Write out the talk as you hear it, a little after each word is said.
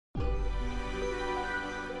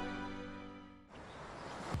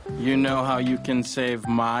You know how you can save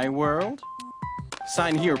my world?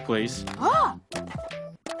 Sign here, please. Ah!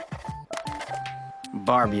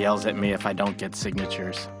 Barb yells at me if I don't get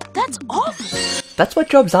signatures. That's awful! That's what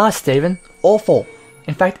jobs are, Stephen. Awful.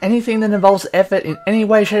 In fact, anything that involves effort in any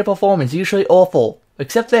way, shape or form is usually awful.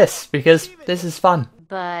 Except this, because this is fun.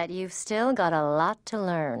 But you've still got a lot to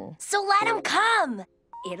learn. So let him come!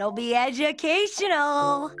 It'll be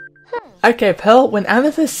educational! Okay, Pearl, when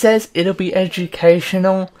Amethyst says it'll be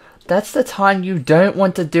educational, that's the time you don't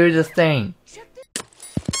want to do the thing. Kid,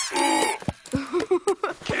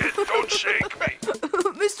 don't shake me.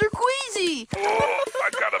 Mr. Queasy! Oh, I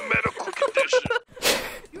got a medical condition.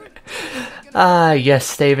 Ah, yes,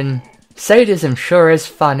 Stephen. Sadism sure is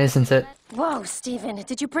fun, isn't it? Whoa, Steven,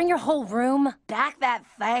 did you bring your whole room? Back that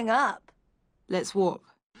thing up. Let's walk.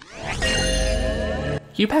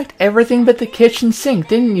 You packed everything but the kitchen sink,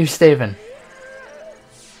 didn't you, Stephen?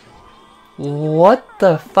 What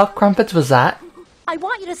the fuck crumpets was that? I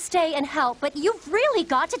want you to stay and help, but you've really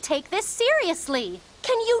got to take this seriously.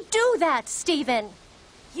 Can you do that, Steven?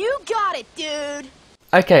 You got it, dude!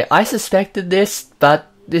 Okay, I suspected this, but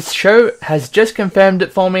this show has just confirmed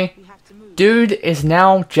it for me. Dude is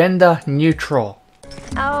now gender neutral.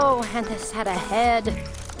 Oh, and this had a head.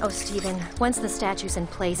 Oh, Steven, once the statue's in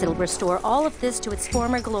place, it'll restore all of this to its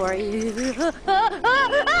former glory.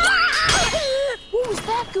 What was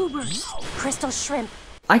that, Goobers? Crystal shrimp.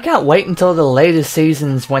 I can't wait until the later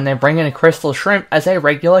seasons when they bring in a crystal shrimp as a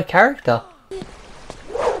regular character.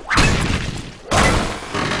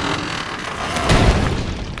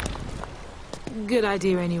 Good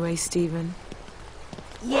idea anyway, Steven.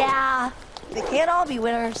 Yeah, they can't all be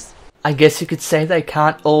winners. I guess you could say they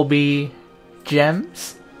can't all be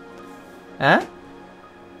gems? Huh?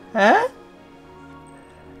 Huh?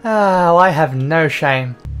 Oh, I have no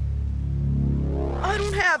shame. I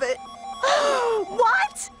don't have it.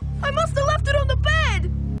 What? I must have left it on the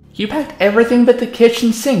bed! You packed everything but the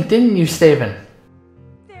kitchen sink, didn't you, Steven?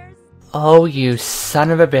 Oh, you son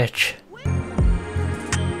of a bitch.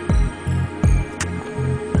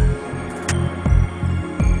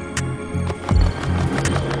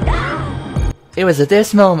 It was at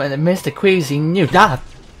this moment that Mr. Queasy knew. Ah,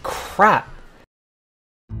 crap.